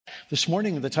This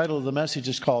morning, the title of the message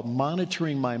is called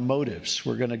Monitoring My Motives.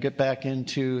 We're going to get back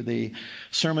into the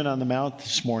Sermon on the Mount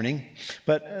this morning.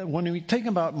 But when we think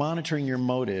about monitoring your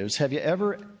motives, have you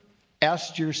ever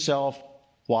asked yourself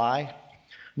why?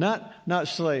 Not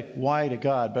say why to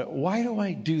God, but why do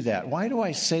I do that? Why do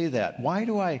I say that? Why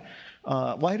do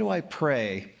I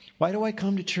pray? Why do I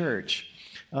come to church?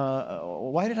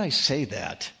 Why did I say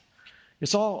that?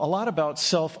 It's a lot about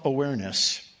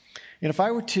self-awareness. And if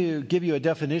I were to give you a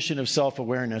definition of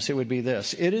self-awareness, it would be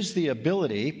this. It is the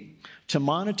ability to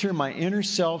monitor my inner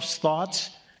self's thoughts,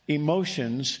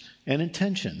 emotions, and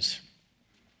intentions.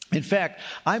 In fact,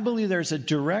 I believe there's a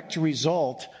direct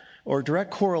result or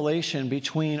direct correlation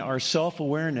between our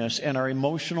self-awareness and our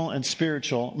emotional and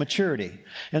spiritual maturity.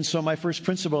 And so my first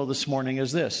principle this morning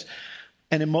is this.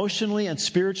 An emotionally and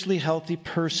spiritually healthy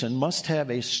person must have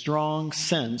a strong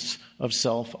sense of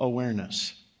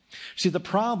self-awareness. See, the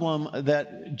problem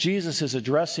that Jesus is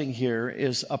addressing here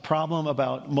is a problem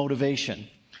about motivation.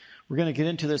 We're going to get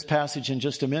into this passage in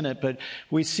just a minute, but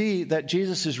we see that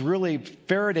Jesus is really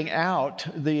ferreting out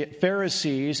the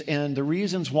Pharisees and the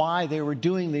reasons why they were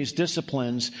doing these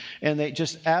disciplines, and they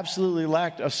just absolutely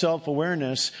lacked a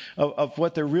self-awareness of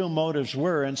what their real motives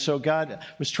were. And so God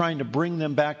was trying to bring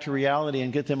them back to reality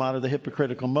and get them out of the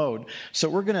hypocritical mode. So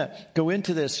we're going to go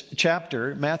into this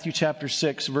chapter, Matthew chapter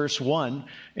 6, verse 1,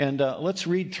 and let's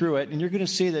read through it. And you're going to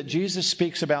see that Jesus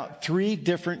speaks about three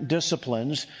different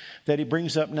disciplines that he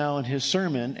brings up now in his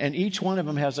sermon, and each one of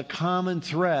them has a common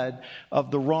thread of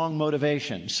the wrong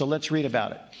motivation. So let's read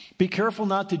about it. Be careful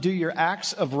not to do your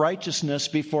acts of righteousness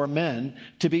before men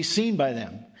to be seen by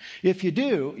them. If you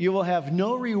do, you will have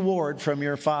no reward from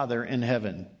your Father in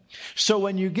heaven. So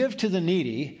when you give to the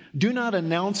needy, do not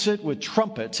announce it with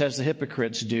trumpets as the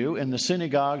hypocrites do in the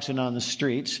synagogues and on the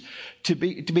streets to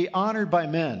be honored by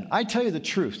men. I tell you the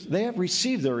truth, they have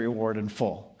received their reward in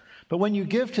full. But when you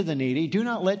give to the needy, do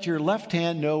not let your left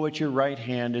hand know what your right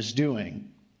hand is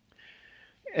doing.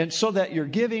 And so that your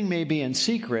giving may be in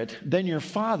secret, then your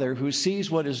Father who sees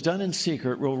what is done in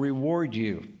secret will reward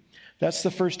you. That's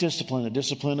the first discipline, the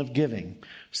discipline of giving.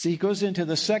 See, he goes into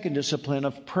the second discipline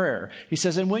of prayer. He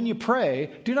says, and when you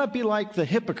pray, do not be like the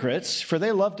hypocrites, for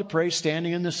they love to pray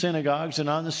standing in the synagogues and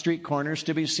on the street corners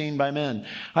to be seen by men.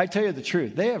 I tell you the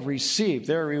truth, they have received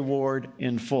their reward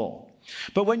in full.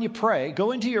 But when you pray,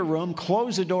 go into your room,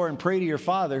 close the door, and pray to your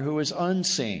Father who is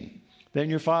unseen. Then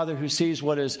your Father who sees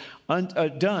what is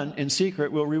done in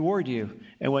secret will reward you.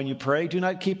 And when you pray, do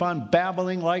not keep on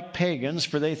babbling like pagans,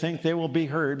 for they think they will be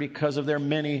heard because of their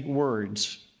many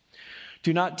words.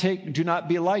 Do not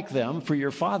be like them, for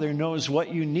your Father knows what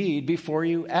you need before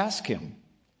you ask him.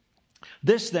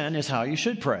 This then is how you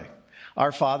should pray.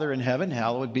 Our Father in heaven,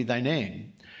 hallowed be thy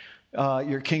name.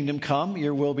 Your kingdom come,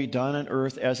 your will be done on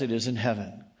earth as it is in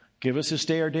heaven. Give us this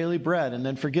day our daily bread, and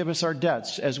then forgive us our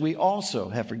debts as we also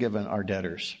have forgiven our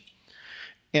debtors.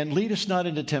 And lead us not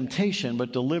into temptation,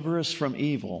 but deliver us from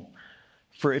evil.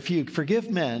 For if you forgive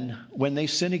men when they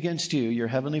sin against you, your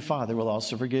heavenly Father will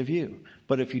also forgive you.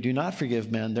 But if you do not forgive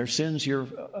men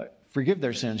forgive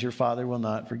their sins, your Father will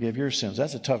not forgive your sins.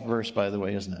 That's a tough verse, by the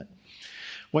way, isn't it?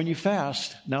 When you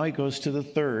fast, now he goes to the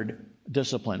third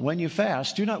discipline. When you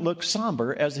fast, do not look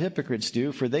somber as the hypocrites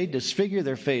do, for they disfigure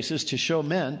their faces to show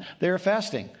men they are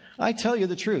fasting. I tell you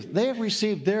the truth, they have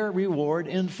received their reward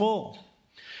in full.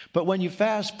 But when you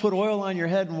fast, put oil on your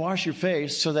head and wash your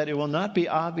face, so that it will not be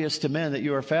obvious to men that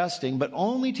you are fasting, but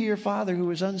only to your Father who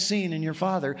is unseen, and your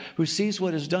Father who sees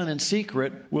what is done in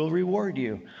secret will reward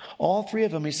you. All three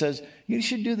of them, he says, you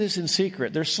should do this in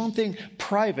secret. There's something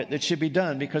private that should be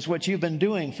done, because what you've been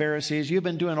doing, Pharisees, you've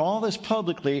been doing all this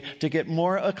publicly to get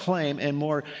more acclaim and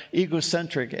more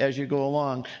egocentric as you go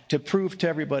along, to prove to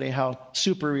everybody how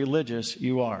super religious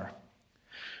you are.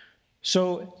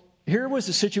 So here was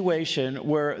a situation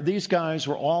where these guys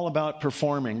were all about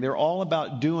performing. They're all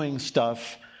about doing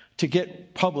stuff to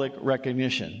get public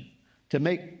recognition, to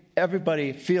make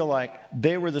everybody feel like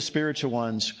they were the spiritual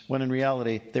ones, when in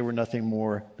reality, they were nothing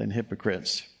more than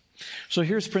hypocrites. So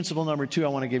here's principle number 2 I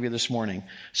want to give you this morning.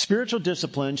 Spiritual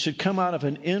discipline should come out of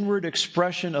an inward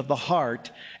expression of the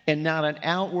heart and not an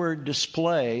outward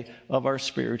display of our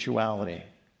spirituality.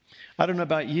 I don't know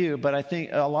about you, but I think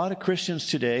a lot of Christians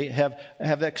today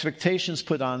have expectations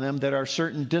put on them that are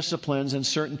certain disciplines and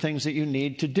certain things that you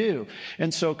need to do.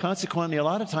 And so consequently, a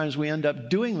lot of times we end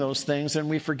up doing those things and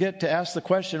we forget to ask the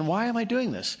question, why am I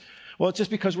doing this? Well, it's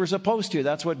just because we're supposed to.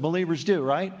 That's what believers do,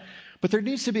 right? But there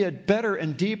needs to be a better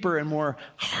and deeper and more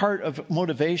heart of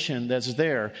motivation that's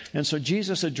there. And so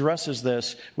Jesus addresses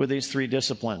this with these three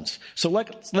disciplines. So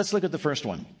let's look at the first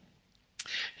one.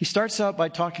 He starts out by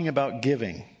talking about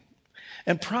giving.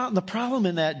 And the problem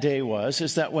in that day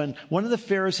is that when one of the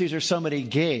Pharisees or somebody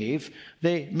gave,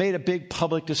 they made a big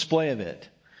public display of it.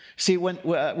 See, when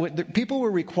the people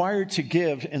were required to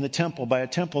give in the temple by a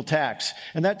temple tax,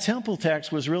 and that temple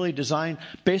tax was really designed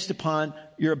based upon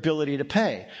your ability to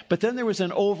pay. But then there was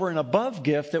an over and above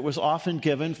gift that was often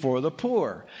given for the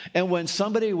poor. And when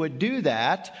somebody would do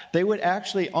that, they would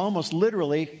actually almost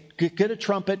literally get a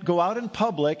trumpet, go out in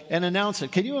public, and announce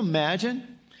it. Can you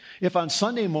imagine if on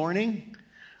Sunday morning,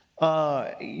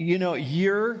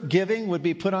 your giving would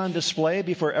be put on display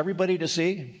before everybody to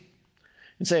see?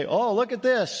 And say, oh, look at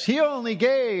this. He only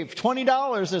gave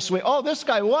 $20 this week. Oh, this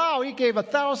guy, wow, he gave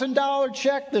 $1,000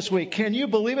 check this week. Can you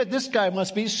believe it? This guy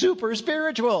must be super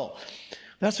spiritual.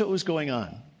 That's what was going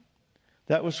on.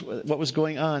 That was what was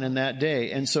going on in that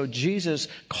day. And so Jesus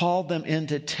called them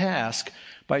into task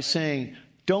by saying,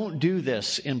 don't do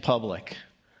this in public.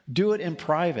 Do it in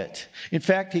private. In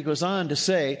fact, he goes on to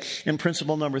say, in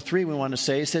principle number 3, we want to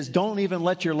say, he says, don't even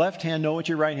let your left hand know what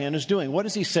your right hand is doing. What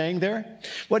is he saying there?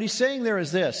 What he's saying there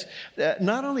is this.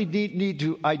 Not only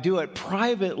do I do it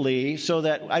privately so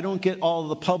that I don't get all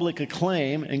the public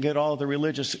acclaim and get all the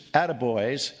religious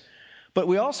attaboys, but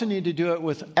we also need to do it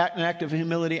with an act of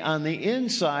humility on the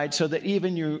inside so that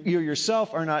even you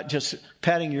yourself are not just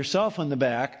patting yourself on the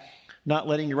back, not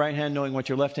letting your right hand knowing what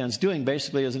your left hand's doing,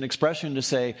 basically as an expression to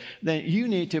say that you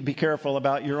need to be careful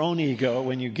about your own ego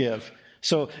when you give.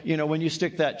 So, when you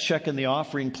stick that check in the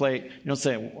offering plate, you don't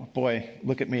say, boy,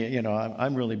 look at me,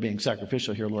 I'm really being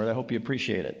sacrificial here, Lord. I hope you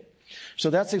appreciate it. So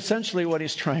that's essentially what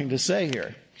he's trying to say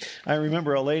here. I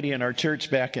remember a lady in our church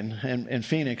back in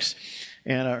Phoenix,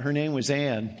 and her name was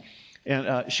Ann,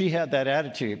 and she had that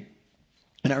attitude.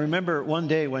 And I remember one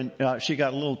day when she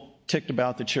got a little ticked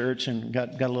about the church and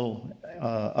got a little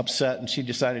upset, and she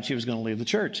decided she was going to leave the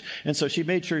church. And so she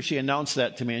made sure she announced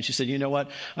that to me, and she said, you know what,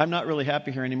 I'm not really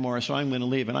happy here anymore, so I'm going to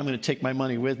leave, and I'm going to take my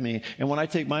money with me. And when I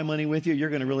take my money with you, you're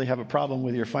going to really have a problem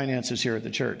with your finances here at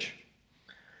the church.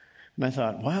 And I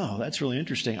thought, wow, that's really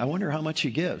interesting. I wonder how much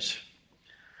she gives.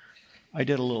 I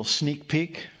did a little sneak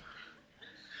peek,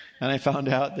 and I found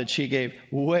out that she gave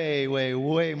way, way,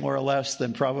 way more or less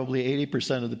than probably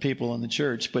 80% of the people in the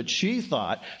church. But she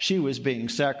thought she was being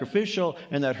sacrificial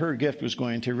and that her gift was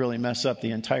going to really mess up the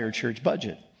entire church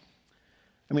budget.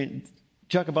 I mean,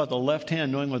 talk about the left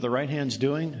hand knowing what the right hand's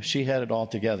doing. She had it all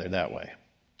together that way.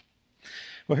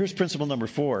 Well, here's principle number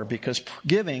 4, because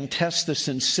giving tests the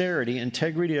sincerity,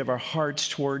 integrity of our hearts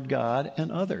toward God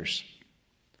and others.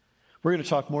 We're going to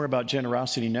talk more about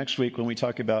generosity next week when we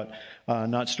talk about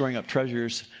not storing up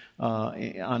treasures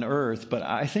on earth. But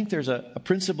I think there's a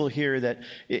principle here that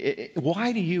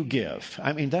why do you give?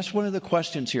 I mean, that's one of the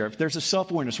questions here. If there's a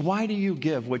self-awareness, why do you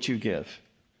give what you give?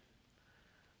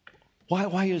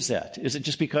 Why is that? Is it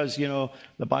just because, the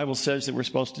Bible says that we're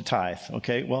supposed to tithe?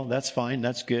 Okay, well, that's fine.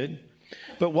 That's good.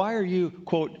 But why are you,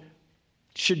 quote,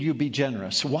 should you be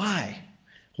generous? Why?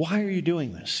 Why are you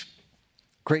doing this?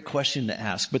 Great question to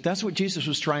ask. But that's what Jesus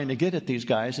was trying to get at these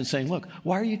guys and saying, look,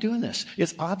 why are you doing this?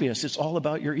 It's obvious. It's all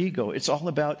about your ego. It's all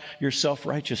about your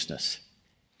self-righteousness.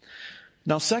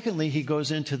 Now, secondly, he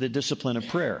goes into the discipline of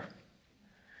prayer.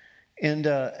 And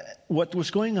what was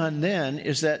going on then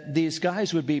is that these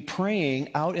guys would be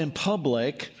praying out in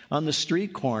public on the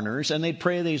street corners, and they'd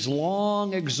pray these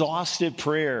long, exhaustive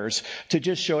prayers to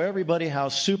just show everybody how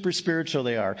super spiritual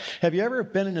they are. Have you ever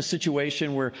been in a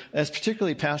situation where, as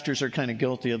particularly pastors are kind of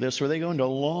guilty of this, where they go into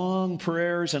long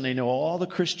prayers and they know all the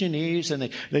Christianese and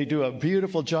they do a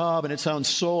beautiful job and it sounds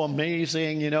so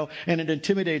amazing, and it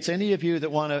intimidates any of you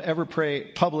that want to ever pray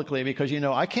publicly because,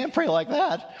 I can't pray like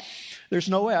that. There's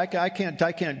no way I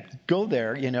can't go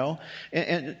there,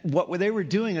 And what they were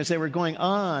doing is they were going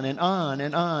on and on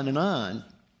and on and on.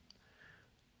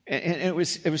 And it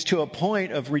was to a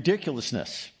point of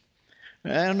ridiculousness.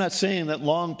 And I'm not saying that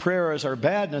long prayers are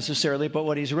bad necessarily, but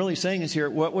what he's really saying is here,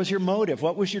 what was your motive?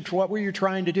 What were you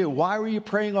trying to do? Why were you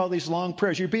praying all these long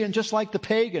prayers? You're being just like the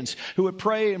pagans who would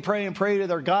pray and pray and pray to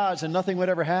their gods and nothing would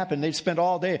ever happen. They'd spend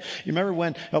all day. You remember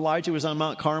when Elijah was on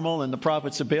Mount Carmel and the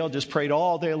prophets of Baal just prayed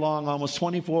all day long, almost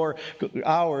 24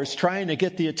 hours, trying to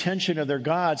get the attention of their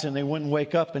gods, and they wouldn't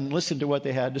wake up and listen to what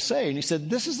they had to say. And he said,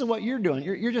 this is what you're doing.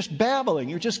 You're just babbling.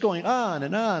 You're just going on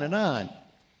and on and on.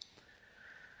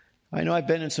 I know I've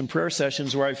been in some prayer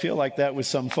sessions where I feel like that with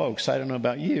some folks. I don't know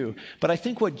about you. But I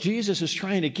think what Jesus is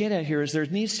trying to get at here is there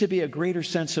needs to be a greater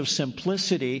sense of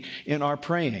simplicity in our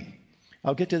praying.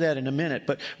 I'll get to that in a minute.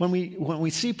 But when we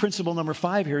see principle number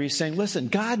 5 here, he's saying, listen,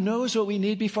 God knows what we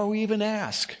need before we even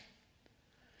ask.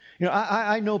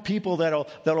 I know people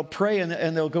that'll pray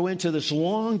and they'll go into this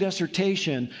long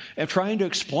dissertation and trying to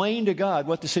explain to God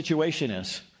what the situation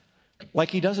is. Like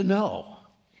he doesn't know.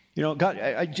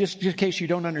 God, just in case you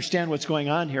don't understand what's going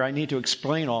on here, I need to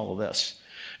explain all of this.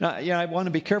 Now, I want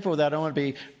to be careful with that. I don't want to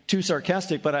be too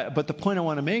sarcastic, but the point I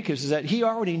want to make is that he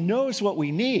already knows what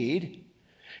we need.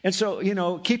 And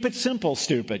so, keep it simple,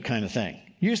 stupid kind of thing.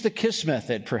 Use the KISS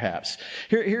method, perhaps.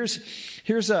 Here's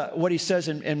what he says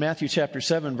in Matthew chapter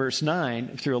 7, verse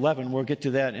 9 through 11. We'll get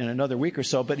to that in another week or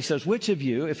so. But he says, which of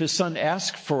you, if his son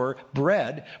asks for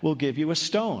bread, will give you a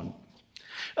stone?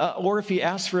 Or if he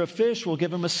asks for a fish, we'll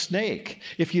give him a snake.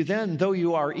 If you then, though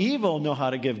you are evil, know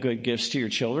how to give good gifts to your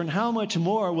children, how much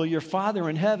more will your Father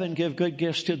in heaven give good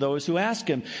gifts to those who ask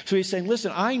him? So he's saying,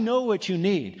 listen, I know what you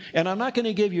need, and I'm not going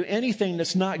to give you anything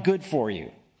that's not good for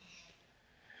you.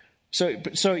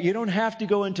 So you don't have to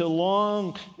go into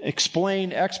long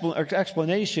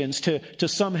explanations to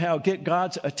somehow get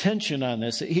God's attention on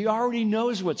this. He already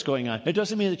knows what's going on. It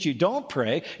doesn't mean that you don't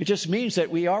pray. It just means that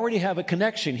we already have a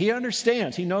connection. He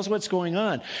understands. He knows what's going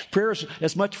on. Prayer is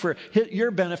as much for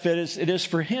your benefit as it is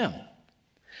for him.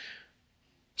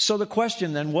 So the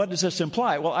question then, what does this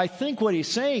imply? Well, I think what he's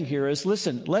saying here is,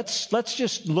 listen, let's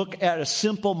just look at a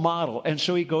simple model. And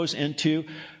so he goes into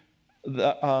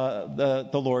the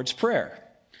Lord's Prayer.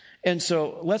 And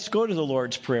so let's go to the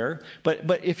Lord's Prayer.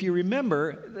 But if you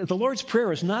remember, the Lord's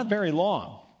Prayer is not very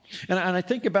long. And I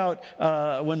think about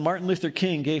when Martin Luther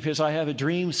King gave his I Have a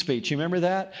Dream speech. You remember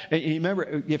that? And you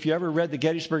remember, if you ever read the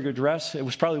Gettysburg Address, it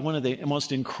was probably one of the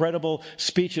most incredible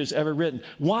speeches ever written.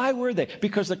 Why were they?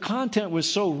 Because the content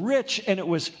was so rich and it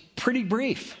was pretty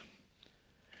brief.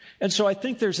 And so I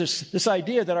think there's this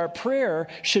idea that our prayers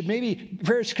could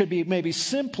be maybe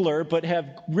simpler, but have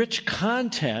rich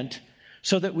content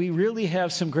so that we really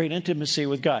have some great intimacy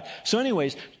with God. So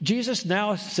anyways, Jesus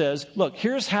now says, look,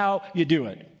 here's how you do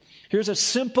it. Here's a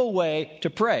simple way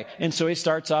to pray. And so he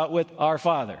starts out with our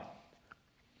Father.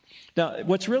 Now,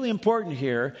 what's really important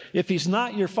here, if he's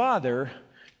not your Father,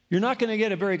 you're not going to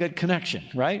get a very good connection,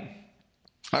 right?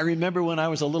 I remember when I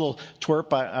was a little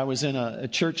twerp, I was in a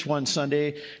church one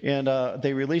Sunday, and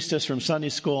they released us from Sunday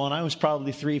school, and I was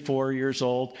probably 3-4 years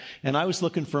old, and I was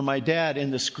looking for my dad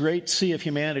in this great sea of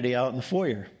humanity out in the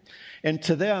foyer. And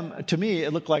to me,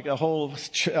 it looked like a whole,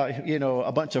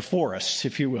 a bunch of forests,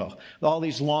 if you will. All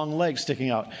these long legs sticking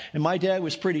out. And my dad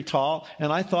was pretty tall,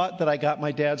 and I thought that I got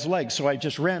my dad's legs. So I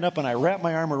just ran up and I wrapped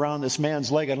my arm around this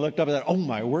man's leg, and I looked up and I thought, oh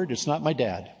my word, it's not my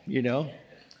dad,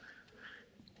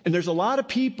 And there's a lot of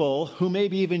people who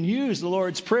maybe even use the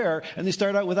Lord's Prayer, and they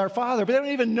start out with our Father, but they don't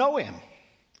even know him.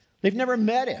 They've never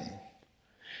met him.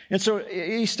 And so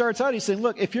he starts out, he's saying,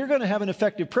 look, if you're going to have an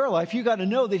effective prayer life, you got to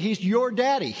know that he's your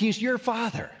daddy. He's your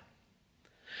Father.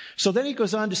 So then he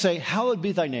goes on to say, hallowed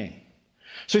be thy name.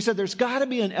 So he said, there's got to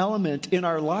be an element in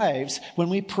our lives when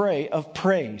we pray of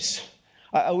praise.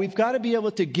 We've got to be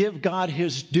able to give God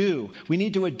his due. We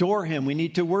need to adore him. We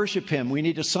need to worship him. We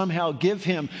need to somehow give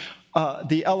him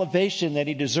the elevation that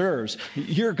he deserves.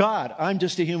 You're God. I'm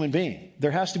just a human being.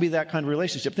 There has to be that kind of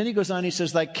relationship. Then he goes on, he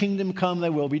says, thy kingdom come, thy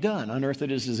will be done on earth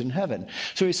as in heaven.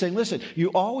 So he's saying, listen, you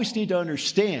always need to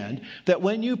understand that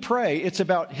when you pray, it's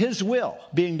about his will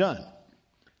being done.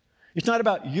 It's not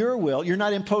about your will. You're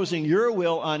not imposing your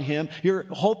will on him. You're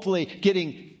hopefully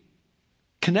getting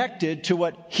connected to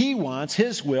what he wants,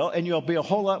 his will, and you'll be a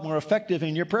whole lot more effective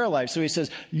in your prayer life. So he says,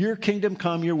 your kingdom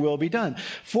come, your will be done.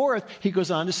 Fourth, he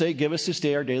goes on to say, give us this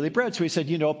day our daily bread. So he said,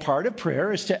 part of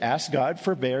prayer is to ask God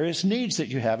for various needs that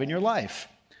you have in your life.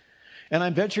 And I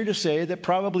venture to say that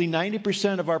probably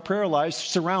 90% of our prayer lives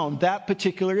surround that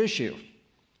particular issue.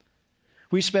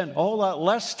 We spend a whole lot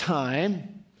less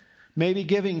time maybe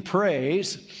giving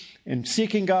praise and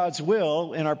seeking God's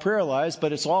will in our prayer lives,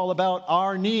 but it's all about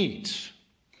our needs.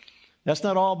 That's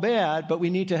not all bad, but we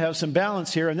need to have some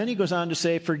balance here. And then he goes on to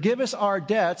say, forgive us our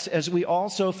debts as we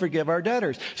also forgive our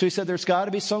debtors. So he said there's got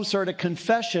to be some sort of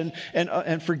confession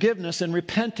and forgiveness and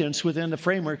repentance within the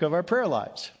framework of our prayer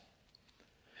lives.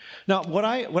 Now, what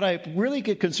I really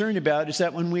get concerned about is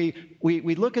that when we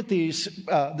look at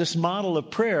this model of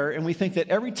prayer and we think that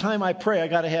every time I pray, I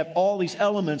got to have all these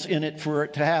elements in it for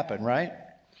it to happen, right?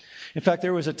 In fact,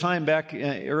 there was a time back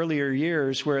earlier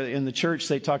years where in the church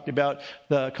they talked about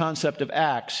the concept of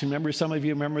acts. Remember, some of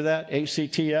you remember that?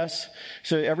 ACTS?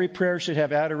 So every prayer should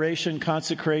have adoration,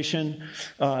 consecration,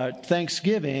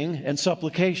 thanksgiving, and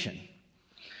supplication.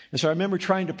 And so I remember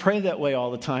trying to pray that way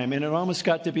all the time, and it almost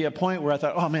got to be a point where I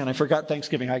thought, oh man, I forgot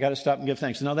Thanksgiving. I got to stop and give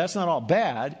thanks. Now, that's not all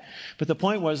bad, but the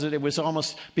point was that it was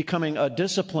almost becoming a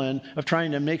discipline of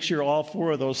trying to make sure all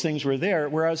four of those things were there,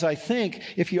 whereas I think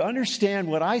if you understand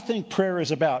what I think prayer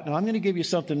is about, now I'm going to give you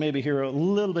something maybe here a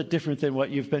little bit different than what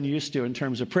you've been used to in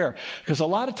terms of prayer, because a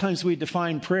lot of times we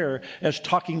define prayer as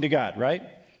talking to God, right?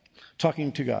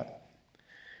 Talking to God.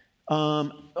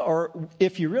 or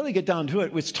if you really get down to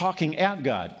it, it's talking at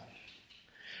God.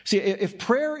 See, if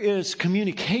prayer is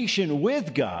communication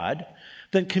with God,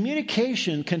 then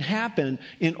communication can happen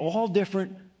in all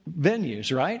different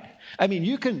venues, right? I mean,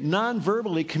 you can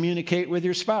non-verbally communicate with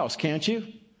your spouse, can't you?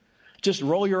 Just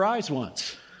roll your eyes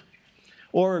once,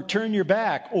 or turn your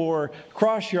back, or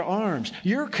cross your arms.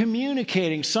 You're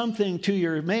communicating something to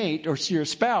your mate or to your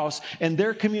spouse, and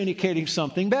they're communicating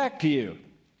something back to you.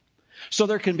 So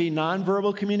there can be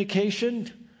nonverbal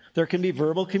communication, there can be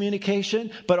verbal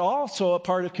communication, but also a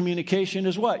part of communication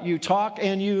is what? You talk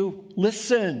and you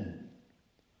listen.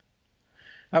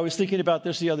 I was thinking about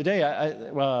this the other day.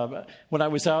 When I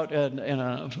was out in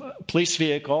a police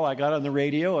vehicle, I got on the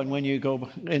radio, and when you go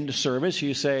into service,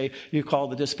 you call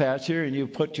the dispatcher, and you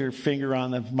put your finger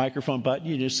on the microphone button.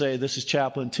 You just say, "This is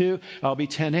Chaplain 2, I'll be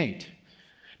 10-8.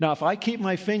 Now, if I keep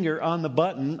my finger on the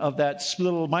button of that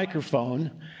little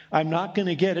microphone, I'm not going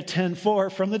to get a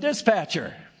 10-4 from the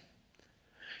dispatcher.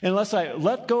 Unless I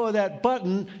let go of that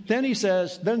button, then she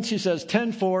says,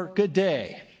 10-4, good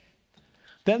day.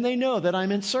 Then they know that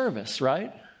I'm in service,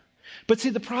 right? But see,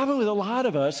 the problem with a lot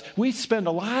of us, we spend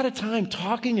a lot of time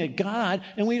talking at God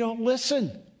and we don't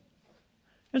listen.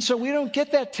 And so we don't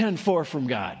get that 10-4 from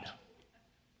God.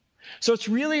 So it's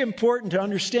really important to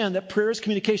understand that prayer is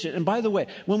communication. And by the way,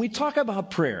 when we talk about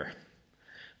prayer,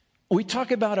 we talk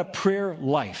about a prayer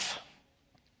life.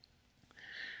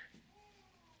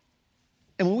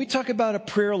 And when we talk about a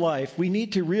prayer life, we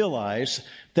need to realize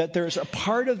that there's a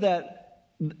part of that.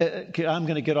 I'm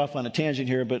going to get off on a tangent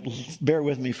here, but bear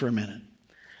with me for a minute.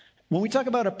 When we talk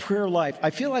about a prayer life, I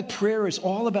feel like prayer is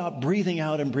all about breathing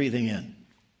out and breathing in.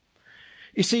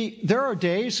 You see, there are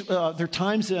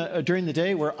times during the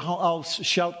day where I'll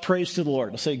shout praise to the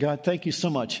Lord. I'll say, "God, thank you so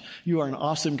much. You are an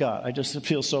awesome God. I just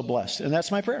feel so blessed." And that's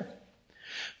my prayer.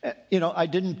 I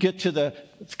didn't get to the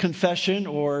confession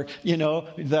or,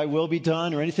 thy will be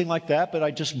done or anything like that, but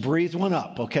I just breathed one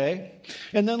up, okay?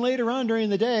 And then later on during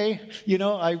the day,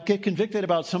 I get convicted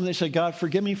about something. They say, "God,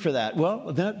 forgive me for that."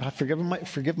 Well, then I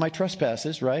forgive my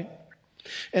trespasses, right?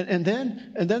 And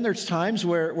then there's times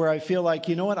where I feel like,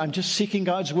 I'm just seeking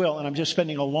God's will, and I'm just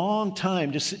spending a long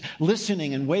time just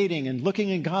listening and waiting and looking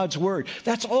in God's word.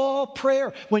 That's all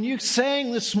prayer. When you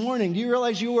sang this morning, do you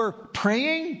realize you were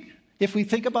praying? If we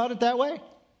think about it that way.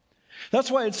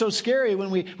 That's why it's so scary when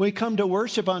we come to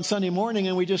worship on Sunday morning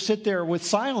and we just sit there with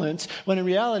silence, when in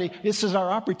reality, this is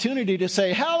our opportunity to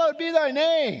say, "Hallowed be thy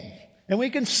name." And we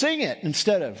can sing it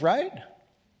instead of, right?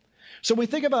 So when we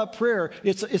think about prayer,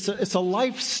 it's a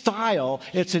lifestyle.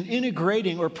 It's an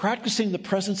integrating or practicing the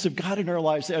presence of God in our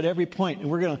lives at every point. And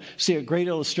we're going to see a great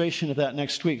illustration of that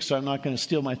next week, so I'm not going to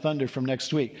steal my thunder from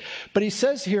next week. But he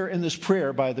says here in this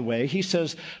prayer, by the way, he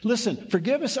says, "Listen,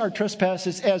 forgive us our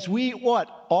trespasses as we" what?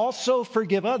 "Also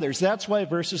forgive others." That's why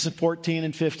verses 14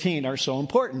 and 15 are so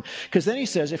important. Because then he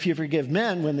says, "If you forgive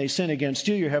men when they sin against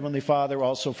you, your heavenly Father will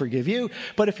also forgive you.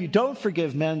 But if you don't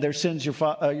forgive men their sins, your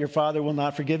Father will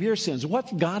not forgive your sins."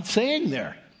 What's God saying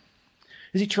there?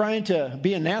 Is he trying to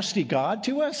be a nasty God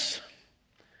to us?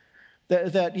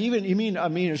 That even,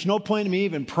 there's no point in me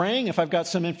even praying if I've got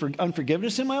some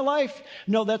unforgiveness in my life?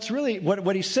 No, that's really,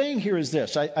 what he's saying here is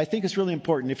this. I think it's really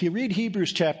important. If you read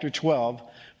Hebrews chapter 12,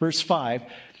 verse 5,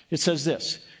 it says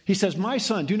this. He says, "My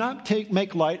son, do not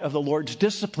make light of the Lord's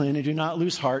discipline, and do not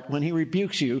lose heart when he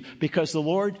rebukes you, because the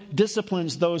Lord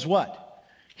disciplines those" what?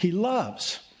 "He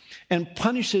loves, and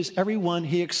punishes everyone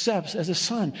he accepts as a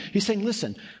son." He's saying,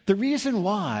 listen, the reason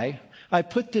why I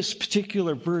put this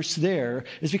particular verse there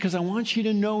is because I want you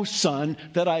to know, son,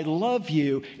 that I love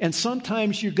you, and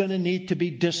sometimes you're going to need to be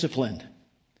disciplined.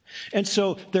 And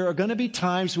so there are going to be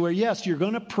times where, yes, you're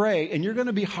going to pray and you're going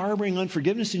to be harboring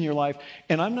unforgiveness in your life,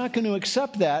 and I'm not going to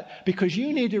accept that, because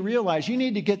you need to realize you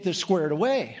need to get this squared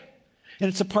away. And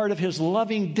it's a part of his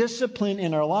loving discipline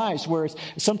in our lives, where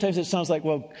sometimes it sounds like,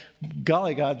 well,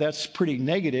 golly, God, that's pretty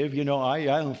negative. I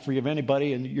don't forgive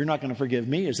anybody, and you're not going to forgive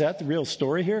me. Is that the real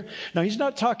story here? Now, he's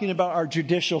not talking about our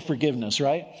judicial forgiveness,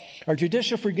 right? Our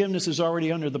judicial forgiveness is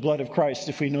already under the blood of Christ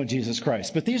if we know Jesus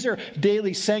Christ. But these are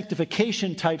daily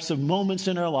sanctification types of moments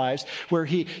in our lives where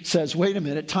he says, wait a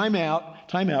minute, time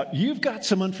out. You've got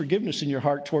some unforgiveness in your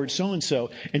heart towards so-and-so,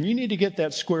 and you need to get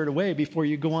that squared away before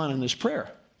you go on in this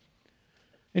prayer.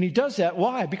 And he does that.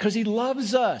 Why? Because he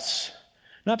loves us.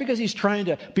 Not because he's trying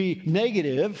to be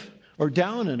negative or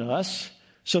down on us.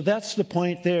 So that's the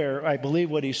point there. I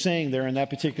believe what he's saying there in that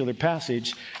particular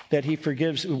passage, that he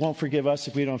won't forgive us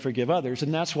if we don't forgive others.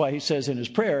 And that's why he says in his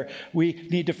prayer, we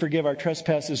need to forgive our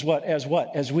trespasses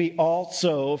As we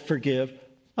also forgive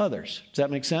others. Does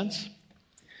that make sense?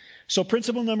 So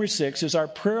principle number 6 is our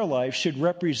prayer life should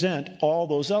represent all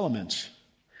those elements.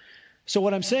 So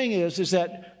what I'm saying is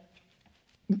that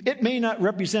it may not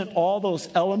represent all those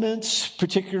elements,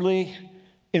 particularly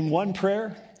in one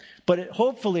prayer, but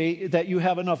hopefully that you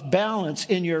have enough balance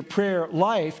in your prayer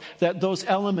life that those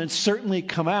elements certainly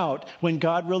come out when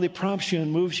God really prompts you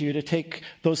and moves you to take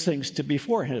those things to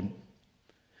before Him.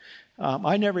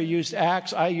 I never used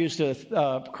acts. I used a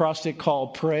acrostic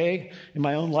called pray. In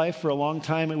my own life for a long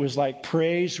time, it was like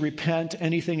praise, repent,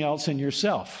 anything else in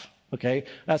yourself. Okay,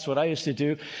 that's what I used to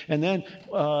do. And then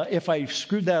if I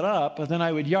screwed that up, then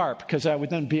I would yarp, because I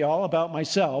would then be all about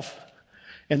myself.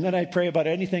 And then I'd pray about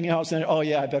anything else. And oh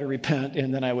yeah, I better repent.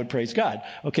 And then I would praise God.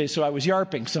 Okay, so I was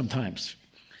yarping sometimes.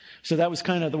 So that was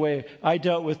kind of the way I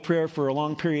dealt with prayer for a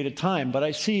long period of time. But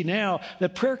I see now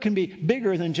that prayer can be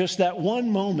bigger than just that one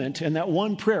moment and that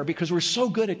one prayer, because we're so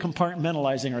good at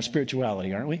compartmentalizing our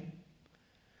spirituality, aren't we?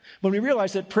 When we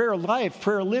realize that prayer life,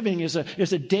 prayer living is a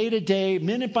day-to-day,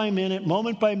 minute by minute,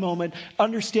 moment by moment,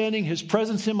 understanding His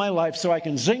presence in my life so I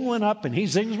can zing one up and He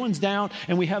zings one down,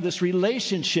 and we have this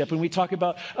relationship, and we talk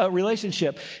about a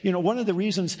relationship. You know, one of the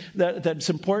reasons that it's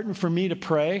important for me to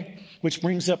pray, which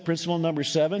brings up principle number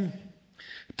 7,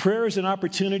 prayer is an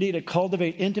opportunity to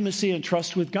cultivate intimacy and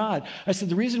trust with God. I said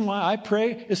the reason why I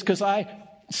pray is because I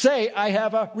say I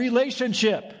have a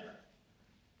relationship.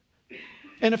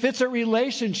 And if it's a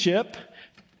relationship,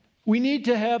 we need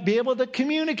to be able to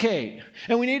communicate.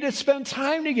 And we need to spend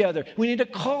time together. We need to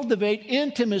cultivate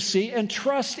intimacy and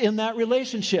trust in that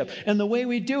relationship. And the way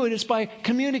we do it is by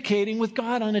communicating with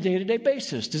God on a day-to-day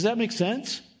basis. Does that make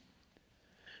sense?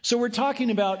 So we're talking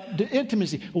about the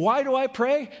intimacy. Why do I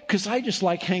pray? Because I just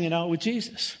like hanging out with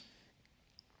Jesus.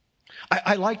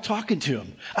 I like talking to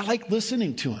Him. I like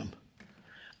listening to Him.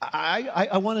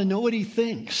 I want to know what He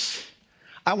thinks.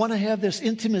 I want to have this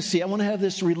intimacy. I want to have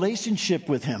this relationship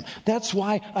with Him. That's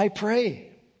why I pray.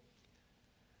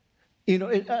 You know,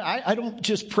 I don't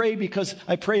just pray because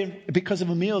I pray because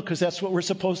of a meal, because that's what we're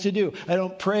supposed to do. I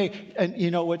don't pray. And, you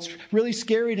know, what's really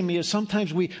scary to me is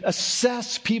sometimes we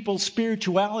assess people's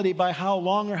spirituality by how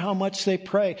long or how much they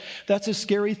pray. That's a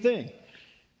scary thing.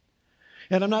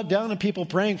 And I'm not down on people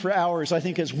praying for hours. I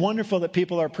think it's wonderful that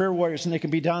people are prayer warriors and they can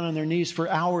be down on their knees for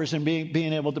hours and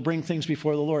being able to bring things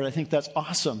before the Lord. I think that's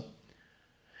awesome.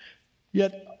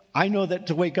 Yet, I know that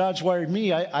the way God's wired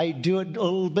me, I do it a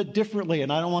little bit differently.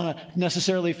 And I don't want to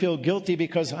necessarily feel guilty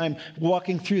because I'm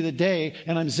walking through the day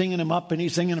and I'm zinging Him up and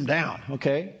He's zinging Him down,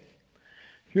 okay?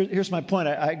 Here's my point.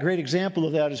 A great example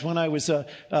of that is when I was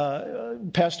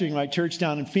pastoring my church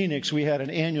down in Phoenix. We had an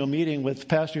annual meeting with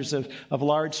pastors of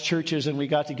large churches, and we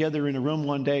got together in a room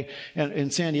one day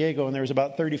in San Diego, and there was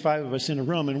about 35 of us in a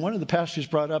room. And one of the pastors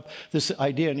brought up this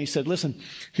idea, and he said, listen,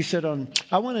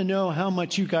 I want to know how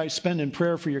much you guys spend in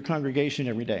prayer for your congregation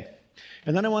every day.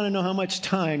 And then I want to know how much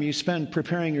time you spend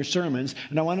preparing your sermons.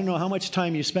 And I want to know how much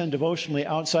time you spend devotionally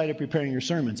outside of preparing your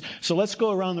sermons. So let's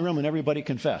go around the room and everybody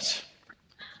confess.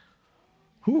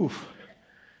 Whew.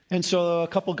 And so a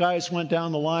couple guys went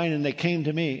down the line and they came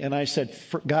to me and I said,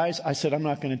 guys, I'm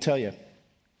not going to tell you.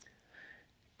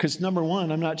 Because number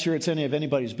one, I'm not sure it's any of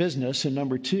anybody's business. And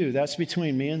number two, that's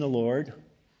between me and the Lord.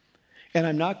 And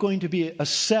I'm not going to be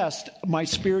assessed my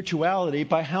spirituality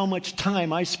by how much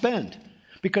time I spend.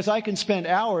 Because I can spend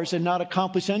hours and not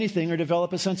accomplish anything or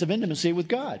develop a sense of intimacy with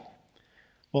God.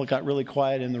 Well, it got really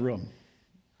quiet in the room.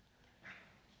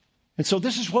 And so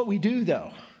this is what we do, though.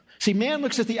 See, man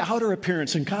looks at the outer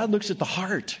appearance and God looks at the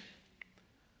heart.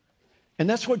 And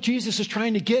that's what Jesus is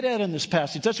trying to get at in this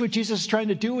passage. That's what Jesus is trying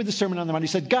to do with the Sermon on the Mount. He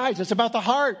said, guys, it's about the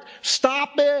heart.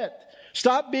 Stop it.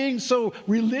 Stop being so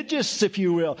religious, if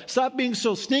you will. Stop being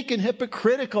so sneaking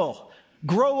hypocritical.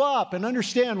 Grow up and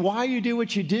understand why you do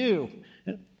what you do.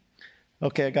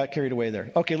 Okay, I got carried away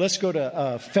there. Okay, let's go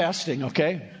to fasting,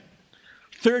 okay?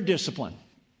 Third discipline.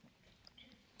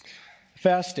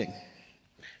 Fasting.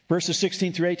 Verses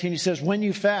 16 through 18, he says, when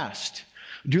you fast,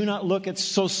 do not look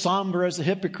so somber as the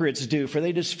hypocrites do, for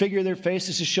they disfigure their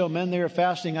faces to show men they are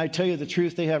fasting. I tell you the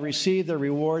truth, they have received their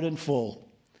reward in full.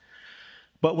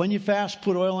 But when you fast,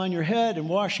 put oil on your head and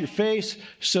wash your face,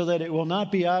 so that it will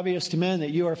not be obvious to men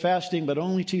that you are fasting, but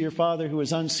only to your Father who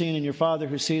is unseen, and your Father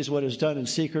who sees what is done in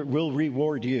secret will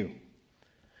reward you.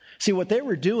 See, what they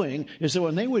were doing is that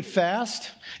when they would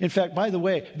fast, in fact, by the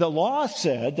way, the law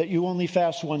said that you only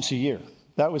fast once a year.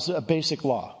 That was a basic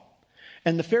law.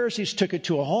 And the Pharisees took it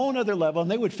to a whole other level,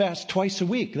 and they would fast twice a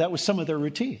week. That was some of their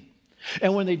routine.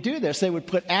 And when they do this, they would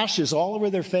put ashes all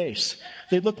over their face.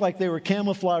 They looked like they were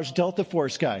camouflaged Delta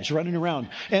Force guys running around.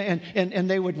 And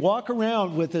they would walk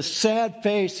around with this sad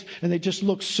face, and they just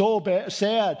looked so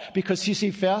sad because, you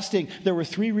see, fasting, there were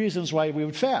 3 reasons why we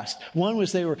would fast. One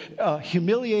was they were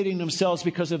humiliating themselves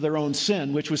because of their own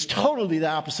sin, which was totally the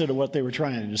opposite of what they were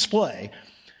trying to display,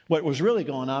 what was really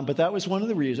going on, but that was one of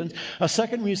the reasons. A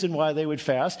second reason why they would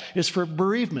fast is for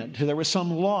bereavement. There was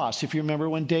some loss. If you remember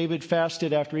when David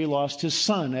fasted after he lost his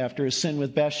son, after his sin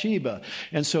with Bathsheba.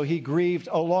 And so he grieved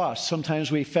a loss.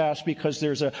 Sometimes we fast because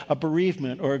there's a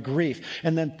bereavement or a grief.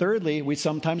 And then thirdly, we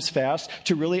sometimes fast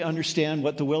to really understand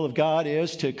what the will of God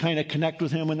is, to kind of connect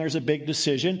with him when there's a big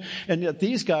decision. And yet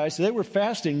these guys, they were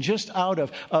fasting just out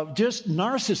of just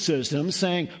narcissism,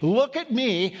 saying, look at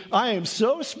me, I am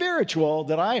so spiritual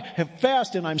that I have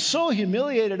fasted, and I'm so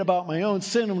humiliated about my own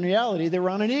sin. In reality, they were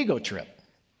on an ego trip.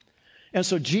 And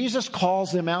so Jesus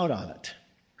calls them out on it.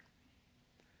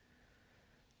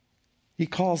 He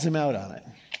calls them out on it.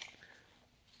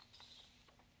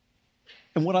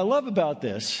 And what I love about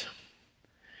this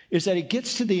is that he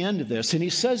gets to the end of this, and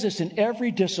he says this in every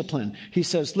discipline. He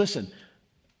says, listen,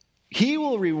 he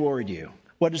will reward you.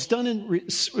 What is done in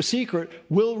secret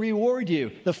will reward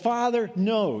you. The Father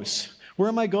knows. Where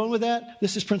am I going with that?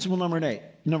 This is principle number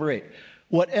 8.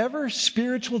 Whatever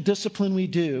spiritual discipline we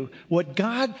do, what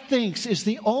God thinks is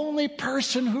the only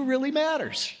person who really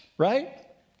matters, right?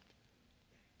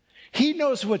 He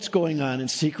knows what's going on in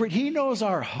secret. He knows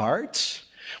our hearts.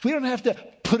 We don't have to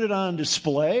put it on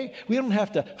display. We don't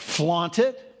have to flaunt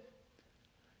it.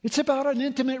 It's about an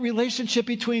intimate relationship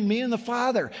between me and the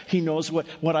Father. He knows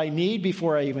what I need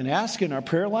before I even ask in our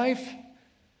prayer life.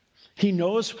 He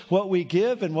knows what we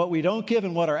give and what we don't give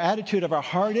and what our attitude of our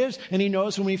heart is. And he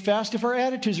knows when we fast if our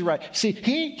attitudes are right. See,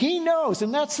 he knows,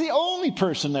 and that's the only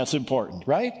person that's important,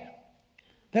 right?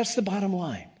 That's the bottom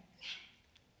line.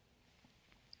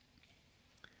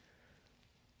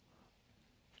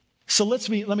 So let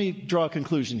me draw a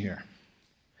conclusion here.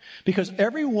 Because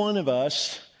every one of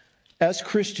us, as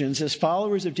Christians, as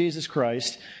followers of Jesus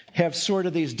Christ, have sort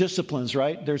of these disciplines,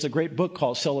 right? There's a great book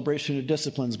called Celebration of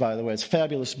Disciplines, by the way. It's a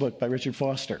fabulous book by Richard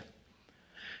Foster.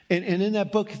 And in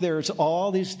that book, there's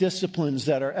all these disciplines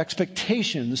that are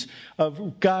expectations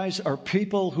of guys or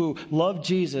people who love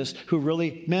Jesus who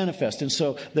really manifest. And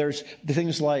so there's the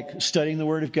things like studying the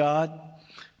Word of God,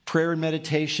 prayer and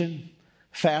meditation,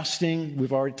 fasting,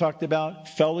 we've already talked about,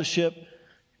 fellowship,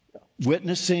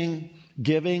 witnessing,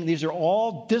 giving. These are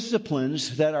all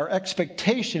disciplines that are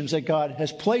expectations that God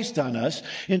has placed on us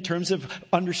in terms of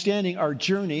understanding our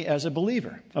journey as a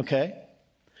believer. Okay?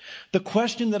 The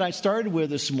question that I started with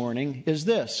this morning is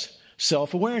this: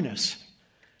 self-awareness.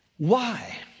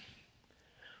 Why?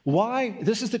 Why?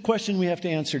 This is the question we have to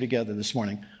answer together this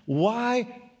morning.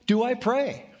 Why do I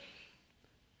pray?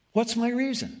 What's my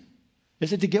reason?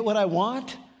 Is it to get what I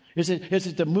want? Is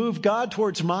it to move God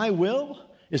towards my will?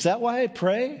 Is that why I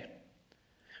pray?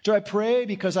 Do I pray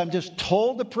because I'm just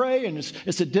told to pray and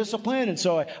it's a discipline, and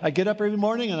so I get up every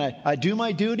morning and I do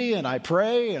my duty and I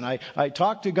pray and I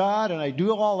talk to God and I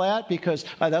do all that because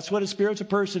that's what a spiritual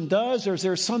person does? Or is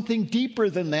there something deeper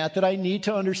than that I need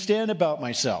to understand about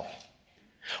myself?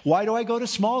 Why do I go to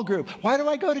small group? Why do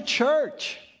I go to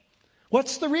church?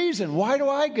 What's the reason? Why do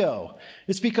I go?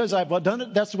 It's because I've done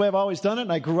it. That's the way I've always done it.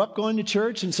 And I grew up going to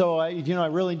church. And so I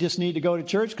really just need to go to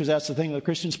church because that's the thing that a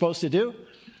Christian's supposed to do.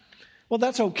 Well,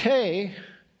 that's okay,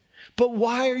 but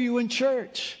why are you in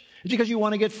church? Is it because you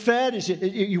want to get fed? Is it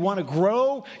you want to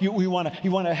grow? You want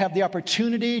to have the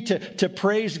opportunity to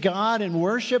praise God and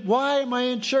worship? Why am I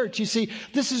in church? You see,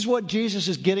 this is what Jesus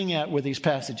is getting at with these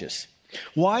passages.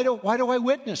 Why do I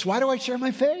witness? Why do I share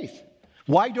my faith?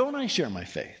 Why don't I share my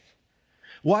faith?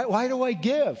 Why do I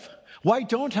give? Why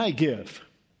don't I give?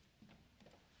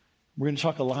 We're going to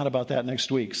talk a lot about that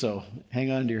next week, so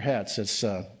hang on to your hats.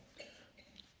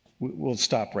 We'll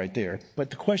stop right there.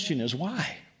 But the question is,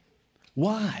 why?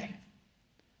 Why?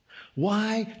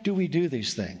 Why do we do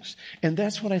these things? And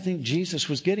that's what I think Jesus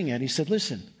was getting at. He said,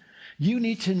 listen, you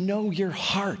need to know your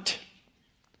heart.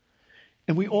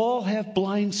 And we all have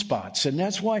blind spots. And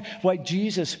that's why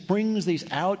Jesus brings these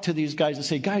out to these guys and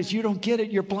say, guys, you don't get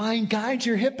it. You're blind guides.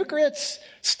 You're hypocrites.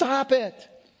 Stop it.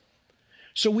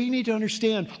 So we need to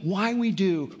understand why we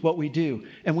do what we do.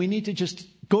 And we need to just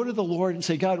go to the Lord and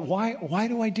say, God, why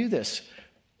do I do this?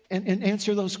 And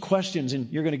answer those questions.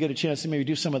 And you're going to get a chance to maybe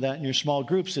do some of that in your small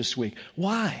groups this week.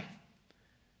 Why?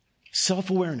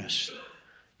 Self-awareness.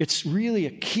 It's really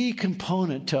a key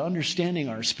component to understanding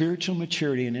our spiritual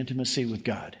maturity and intimacy with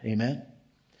God. Amen?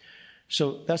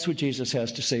 So that's what Jesus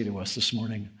has to say to us this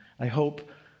morning. I hope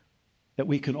that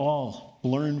we can all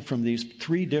learn from these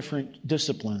three different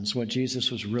disciplines what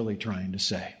Jesus was really trying to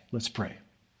say. Let's pray.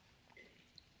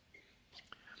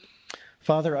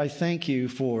 Father, I thank you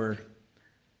for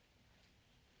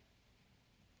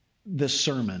this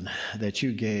sermon that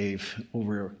you gave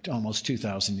over almost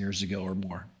 2,000 years ago or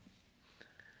more.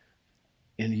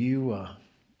 And you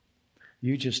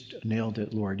just nailed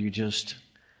it, Lord. You just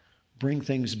bring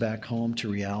things back home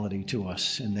to reality to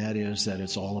us, and that is that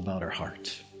it's all about our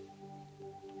heart.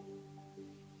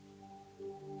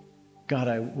 God,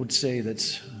 I would say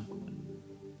that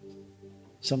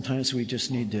sometimes we just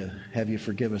need to have you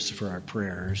forgive us for our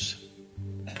prayers.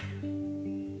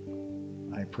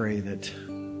 I pray that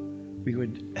we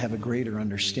would have a greater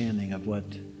understanding of what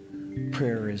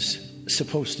prayer is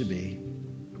supposed to be.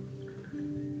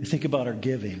 I think about our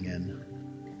giving, and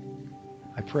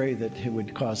I pray that it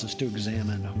would cause us to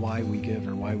examine why we give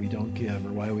or why we don't give,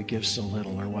 or why we give so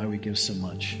little or why we give so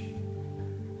much.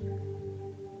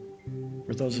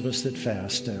 For those of us that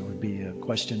fast, it would be a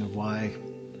question of why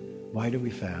do we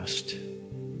fast?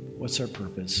 What's our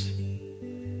purpose?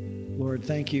 Lord,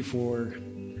 thank you for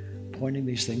pointing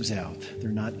these things out.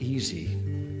 They're not easy,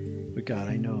 but God,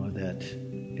 I know that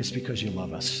it's because you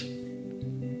love us.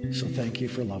 So thank you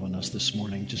for loving us this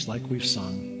morning, just like we've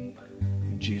sung.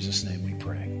 In Jesus' name we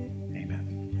pray.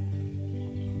 Amen.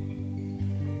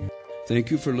 Thank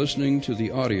you for listening to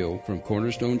the audio from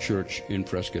Cornerstone Church in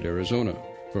Prescott, Arizona.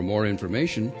 For more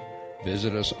information,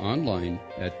 visit us online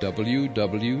at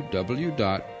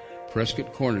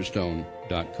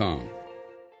www.prescottcornerstone.com.